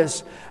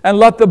gladness, and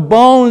let the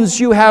bones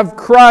you have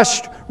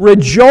crushed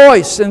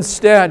rejoice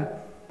instead.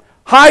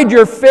 Hide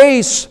your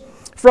face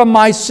from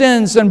my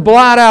sins and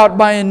blot out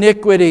my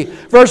iniquity.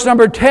 Verse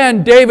number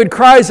 10, David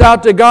cries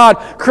out to God,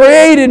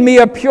 create in me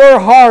a pure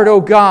heart, O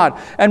God,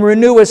 and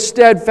renew a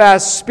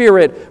steadfast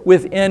spirit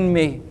within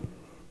me.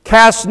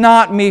 Cast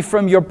not me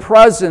from your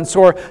presence,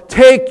 or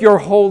take your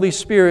Holy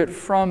Spirit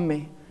from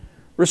me.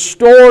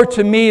 Restore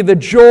to me the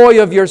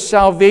joy of your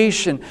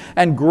salvation,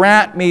 and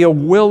grant me a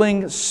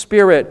willing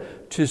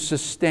spirit to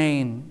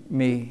sustain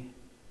me.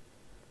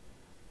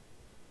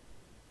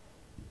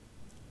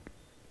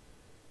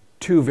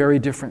 Two very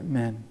different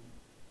men.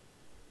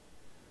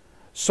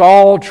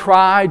 Saul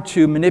tried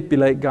to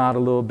manipulate God a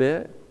little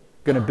bit,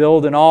 going to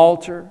build an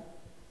altar.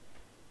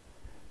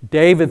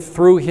 David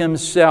threw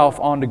himself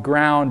on the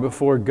ground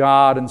before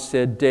God and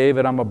said,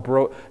 God, I'm a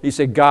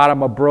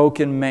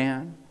broken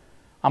man.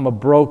 I'm a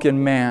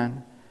broken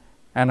man,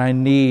 and I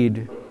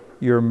need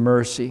your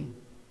mercy.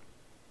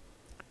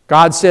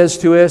 God says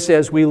to us,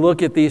 as we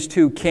look at these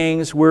two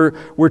kings, we're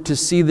to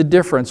see the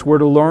difference. We're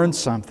to learn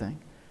something.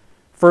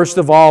 First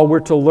of all, we're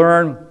to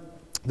learn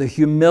the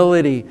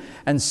humility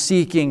and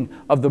seeking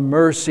of the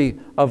mercy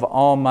of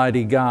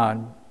Almighty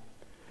God.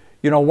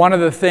 You know, one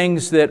of the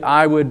things that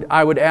I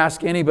would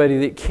ask anybody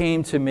that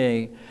came to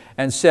me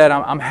and said,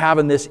 I'm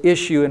having this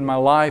issue in my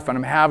life and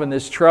I'm having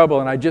this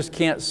trouble and I just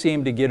can't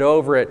seem to get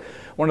over it.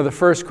 One of the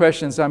first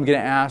questions I'm going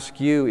to ask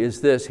you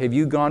is this: have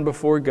you gone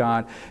before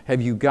God?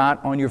 Have you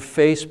got on your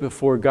face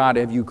before God?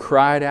 Have you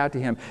cried out to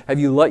Him? Have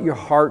you let your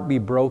heart be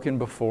broken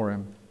before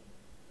Him?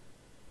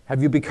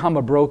 Have you become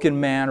a broken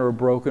man or a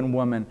broken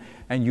woman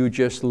and you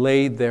just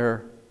laid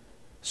there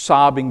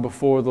sobbing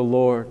before the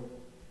Lord,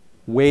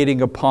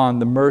 waiting upon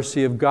the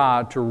mercy of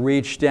God to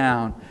reach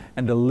down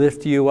and to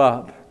lift you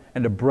up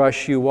and to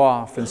brush you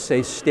off and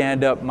say,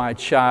 stand up, my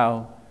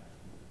child,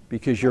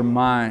 because you're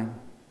mine,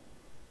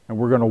 and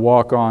we're going to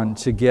walk on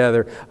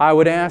together. I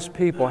would ask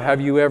people,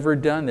 have you ever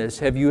done this?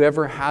 Have you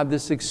ever had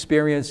this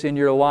experience in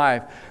your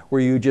life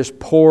where you just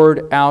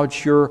poured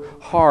out your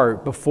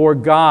heart before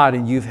God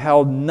and you've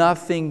held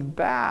nothing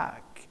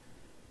back?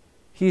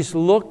 He's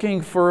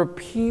looking for a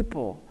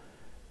people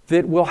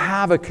that will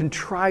have a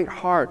contrite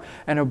heart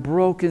and a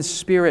broken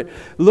spirit,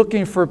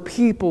 looking for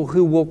people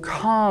who will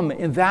come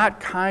in that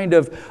kind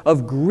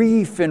of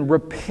grief and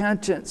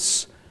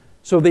repentance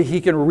so that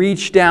He can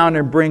reach down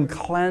and bring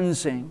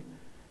cleansing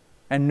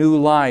and new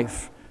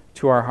life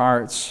to our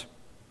hearts.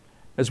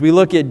 As we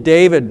look at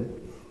David,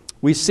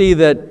 we see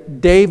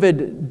that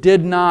David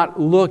did not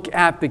look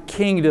at the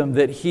kingdom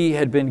that he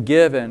had been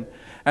given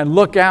and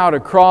look out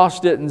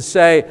across it and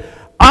say,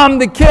 I'm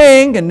the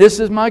king and this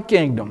is my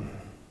kingdom.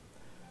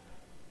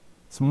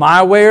 It's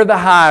my way or the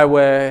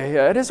highway.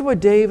 That is what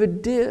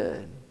David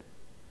did.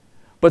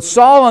 But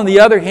Saul, on the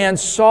other hand,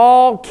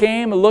 Saul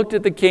came and looked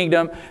at the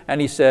kingdom and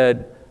he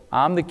said,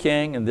 I'm the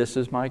king and this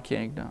is my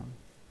kingdom.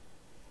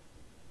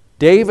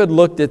 David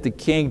looked at the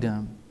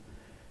kingdom.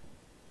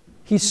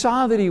 He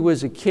saw that he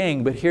was a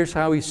king, but here's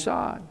how he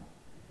saw it.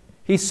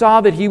 He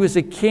saw that he was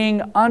a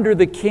king under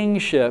the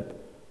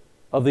kingship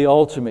of the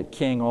ultimate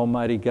King,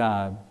 Almighty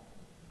God.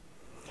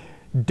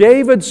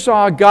 David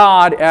saw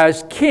God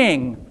as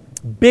king,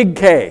 big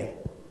K,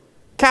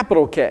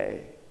 capital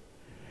K.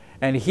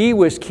 And he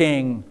was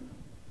king,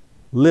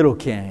 little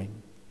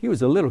king. He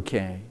was a little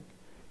king.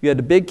 You had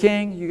the big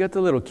king, you got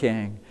the little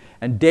king.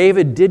 And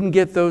David didn't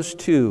get those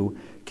two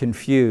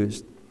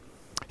confused.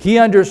 He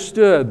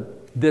understood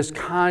this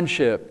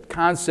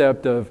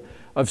concept of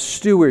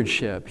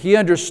stewardship. He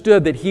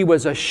understood that he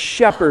was a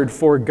shepherd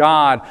for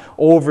God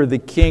over the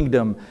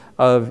kingdom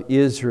of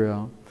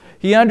Israel.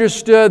 He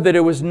understood that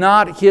it was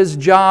not his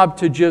job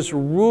to just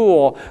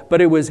rule,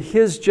 but it was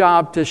his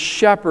job to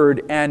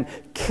shepherd and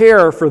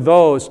care for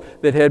those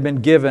that had been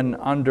given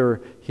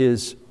under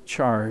his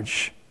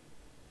charge.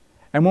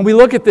 And when we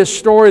look at this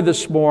story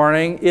this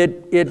morning,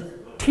 it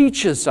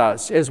teaches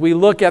us, as we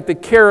look at the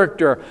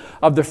character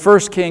of the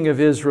first king of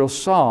Israel,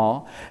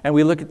 Saul, and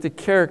we look at the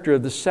character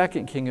of the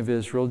second king of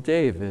Israel,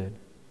 David.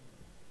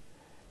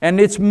 And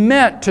it's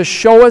meant to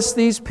show us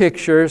these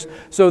pictures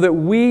so that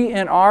we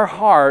in our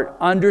heart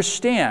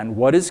understand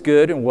what is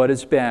good and what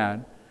is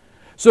bad.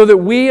 So that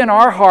we in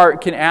our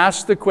heart can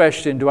ask the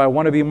question, do I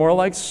want to be more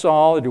like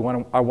Saul or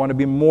do I want to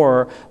be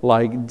more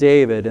like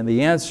David? And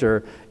the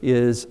answer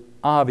is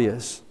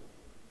obvious.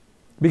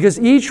 Because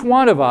each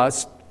one of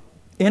us,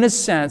 in a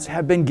sense,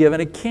 have been given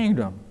a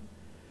kingdom.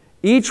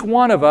 Each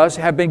one of us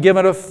have been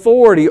given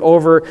authority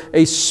over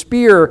a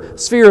sphere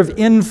of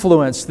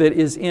influence that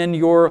is in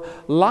your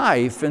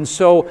life. And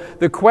so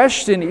the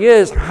question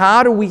is,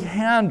 how do we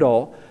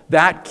handle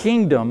that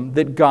kingdom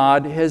that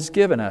God has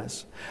given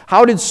us?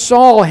 How did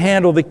Saul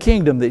handle the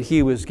kingdom that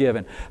he was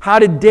given? How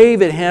did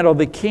David handle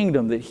the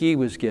kingdom that he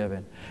was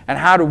given? And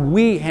how do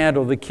we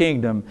handle the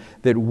kingdom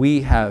that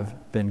we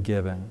have been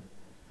given?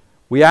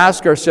 We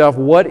ask ourselves,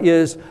 what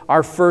is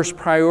our first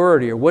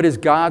priority, or what is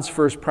God's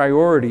first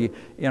priority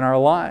in our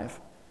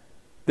life?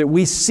 That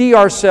we see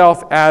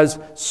ourselves as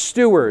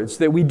stewards,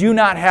 that we do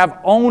not have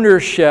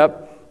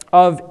ownership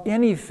of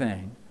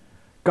anything.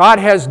 God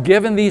has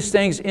given these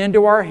things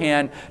into our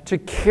hand to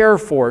care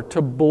for, to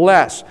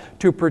bless,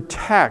 to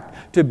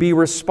protect, to be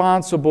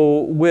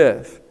responsible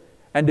with,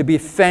 and to be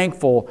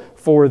thankful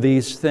for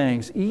these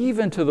things,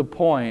 even to the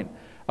point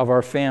of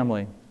our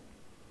family.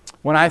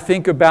 When I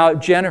think about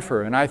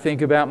Jennifer and I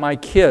think about my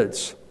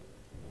kids,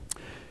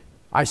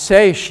 I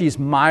say she's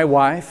my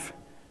wife,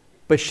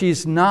 but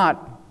she's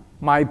not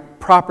my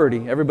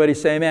property. Everybody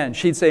say amen.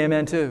 She'd say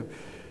amen too.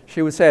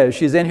 She would say, if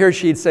she's in here,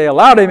 she'd say a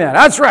loud amen.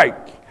 That's right.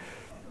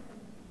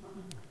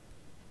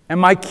 And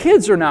my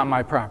kids are not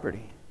my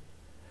property.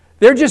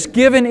 They're just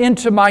given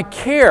into my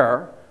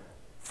care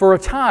for a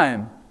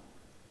time.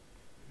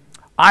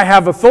 I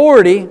have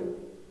authority,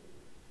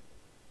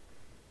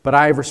 but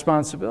I have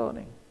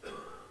responsibility.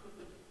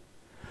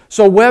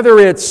 So whether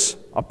it's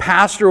a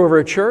pastor over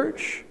a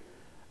church,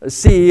 a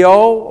CEO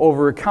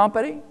over a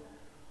company,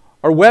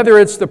 or whether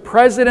it's the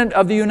President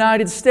of the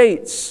United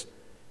States,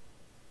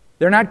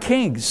 they're not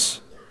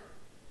kings.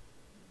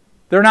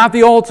 They're not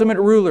the ultimate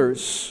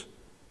rulers.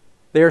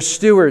 They are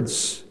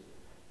stewards.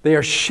 They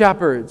are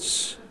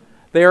shepherds.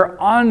 They are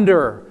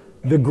under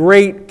the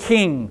great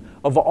King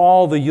of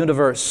all the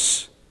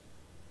universe.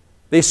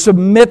 They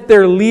submit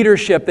their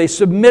leadership. They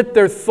submit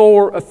their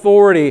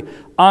authority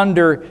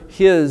under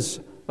His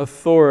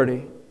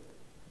authority.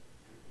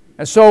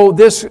 And so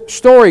this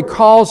story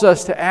calls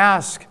us to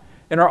ask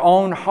in our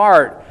own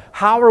heart,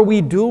 how are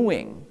we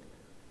doing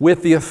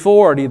with the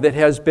authority that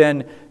has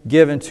been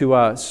given to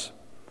us?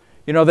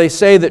 You know, they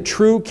say that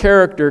true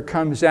character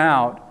comes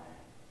out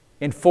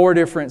in 4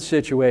 different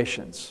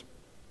situations.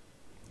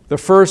 The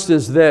first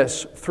is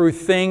this: through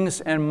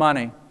things and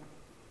money.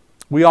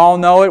 We all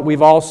know it.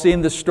 We've all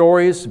seen the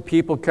stories of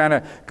people kind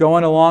of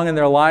going along in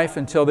their life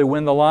until they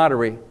win the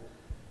lottery.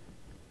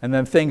 And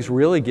then things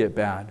really get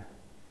bad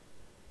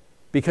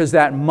because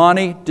that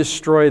money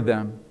destroyed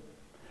them.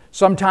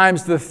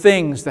 Sometimes the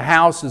things, the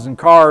houses and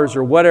cars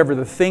or whatever,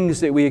 the things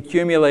that we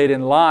accumulate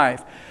in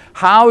life,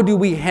 how do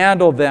we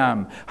handle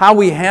them? How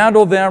we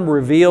handle them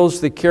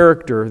reveals the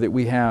character that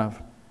we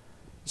have.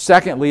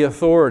 Secondly,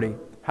 authority.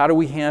 How do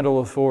we handle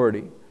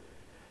authority?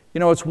 You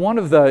know, it's one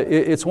of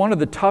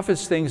the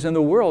toughest things in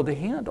the world to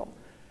handle.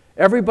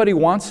 Everybody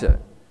wants it,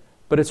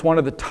 but it's one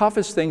of the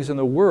toughest things in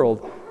the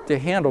world to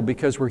handle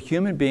because we're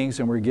human beings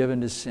and we're given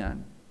to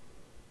sin.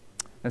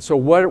 And so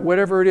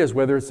whatever it is,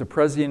 whether it's the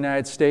President of the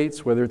United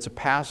States, whether it's a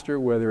pastor,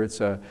 whether it's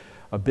a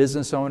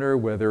business owner,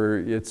 whether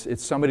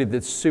it's somebody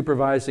that's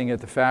supervising at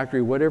the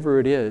factory, whatever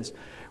it is,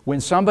 when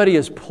somebody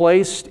is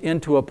placed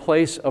into a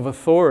place of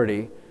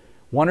authority,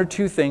 one or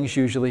two things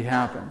usually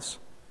happens.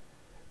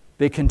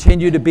 They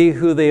continue to be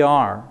who they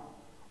are,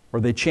 or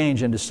they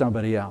change into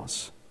somebody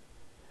else.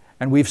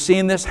 And we've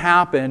seen this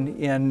happen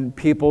in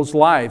people's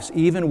lives,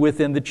 even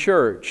within the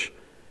church.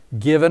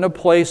 Given a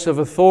place of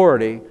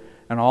authority,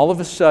 and all of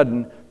a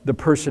sudden, the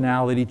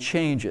personality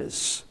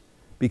changes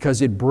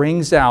because it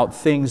brings out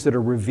things that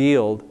are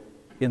revealed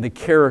in the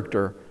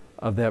character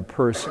of that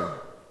person.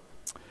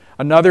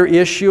 Another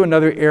issue,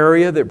 another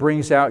area that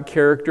brings out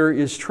character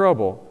is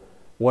trouble.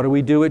 What do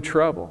we do with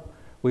trouble?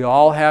 We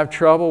all have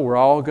trouble. We're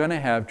all going to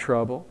have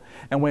trouble.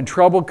 And when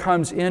trouble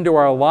comes into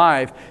our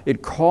life,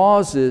 it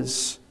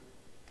causes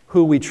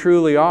who we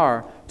truly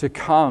are to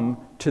come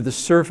to the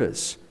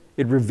surface.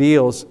 It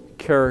reveals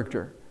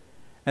character.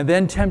 And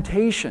then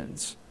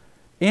temptations.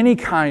 Any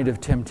kind of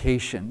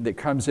temptation that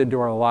comes into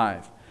our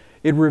life.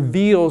 It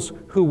reveals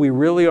who we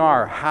really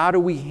are. How do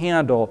we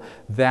handle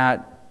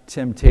that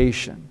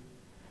temptation?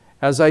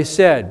 As I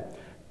said,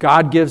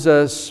 God gives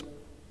us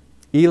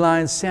Eli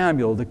and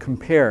Samuel to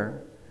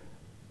compare.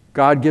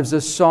 God gives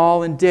us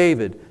Saul and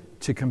David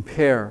to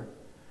compare.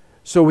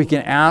 So we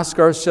can ask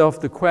ourselves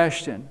the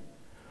question,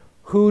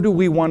 who do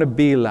we want to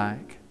be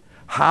like?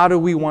 How do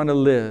we want to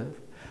live?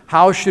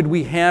 How should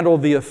we handle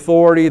the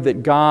authority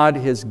that God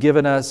has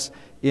given us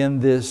in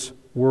this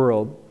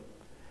world?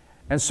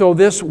 And so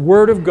this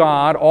Word of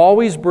God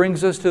always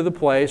brings us to the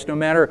place, no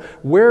matter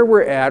where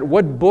we're at,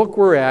 what book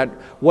we're at,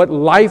 what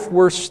life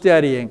we're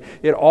studying,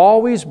 it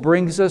always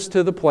brings us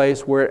to the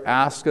place where it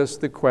asks us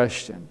the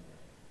question,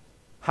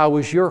 how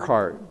is your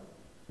heart?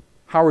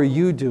 How are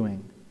you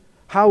doing?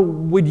 How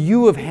would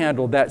you have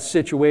handled that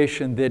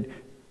situation that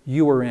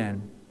you were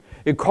in?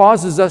 It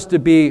causes us to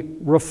be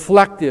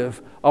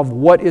reflective of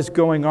what is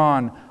going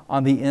on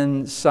the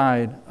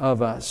inside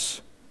of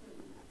us.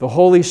 The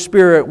Holy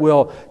Spirit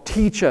will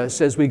teach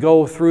us as we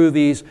go through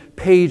these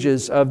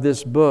pages of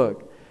this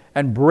book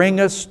and bring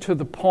us to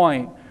the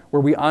point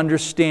where we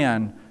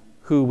understand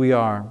who we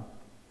are.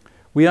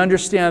 We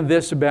understand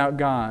this about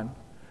God.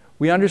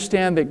 We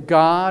understand that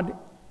God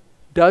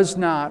does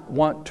not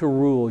want to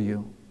rule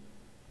you.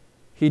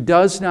 He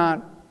does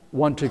not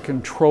want to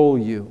control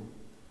you.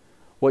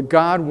 What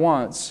God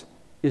wants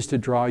is to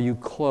draw you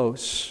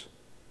close.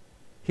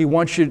 He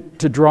wants you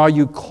to draw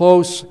you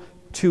close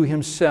to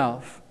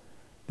Himself.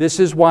 This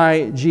is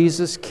why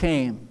Jesus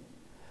came.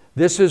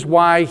 This is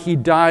why He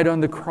died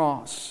on the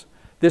cross.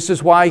 This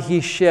is why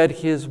He shed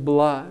His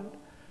blood,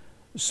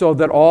 so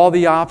that all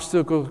the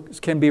obstacles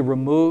can be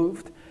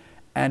removed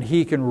and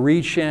He can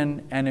reach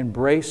in and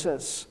embrace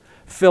us,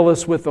 fill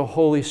us with the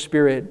Holy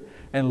Spirit,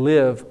 and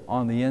live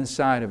on the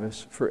inside of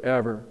us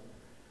forever.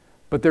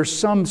 But there's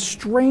some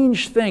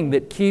strange thing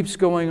that keeps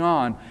going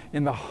on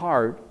in the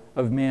heart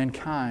of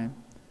mankind.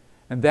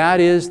 And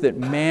that is that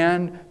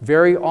man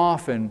very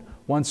often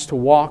wants to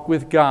walk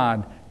with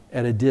God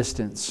at a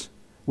distance,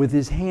 with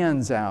his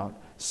hands out,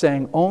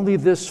 saying, only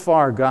this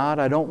far, God,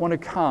 I don't want to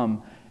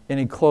come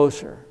any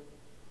closer.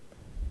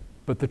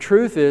 But the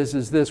truth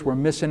is this, we're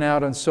missing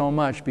out on so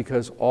much,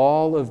 because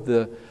all of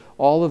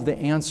the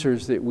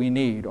answers that we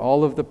need,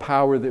 all of the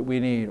power that we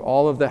need,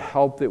 all of the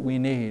help that we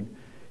need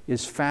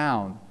is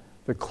found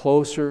the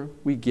closer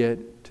we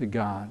get to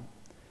God.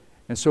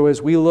 And so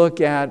as we look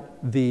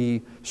at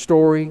the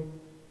story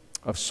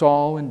of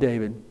Saul and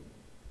David,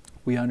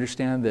 we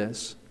understand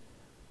this,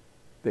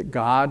 that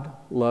God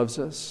loves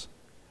us.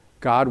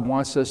 God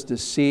wants us to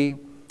see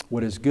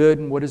what is good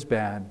and what is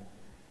bad.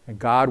 And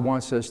God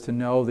wants us to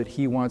know that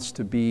He wants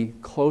to be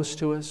close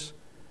to us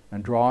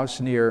and draw us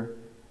near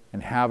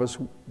and have us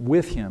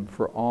with Him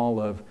for all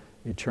of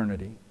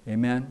eternity.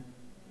 Amen?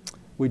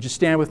 Would you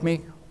stand with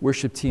me?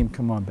 Worship team,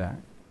 come on back.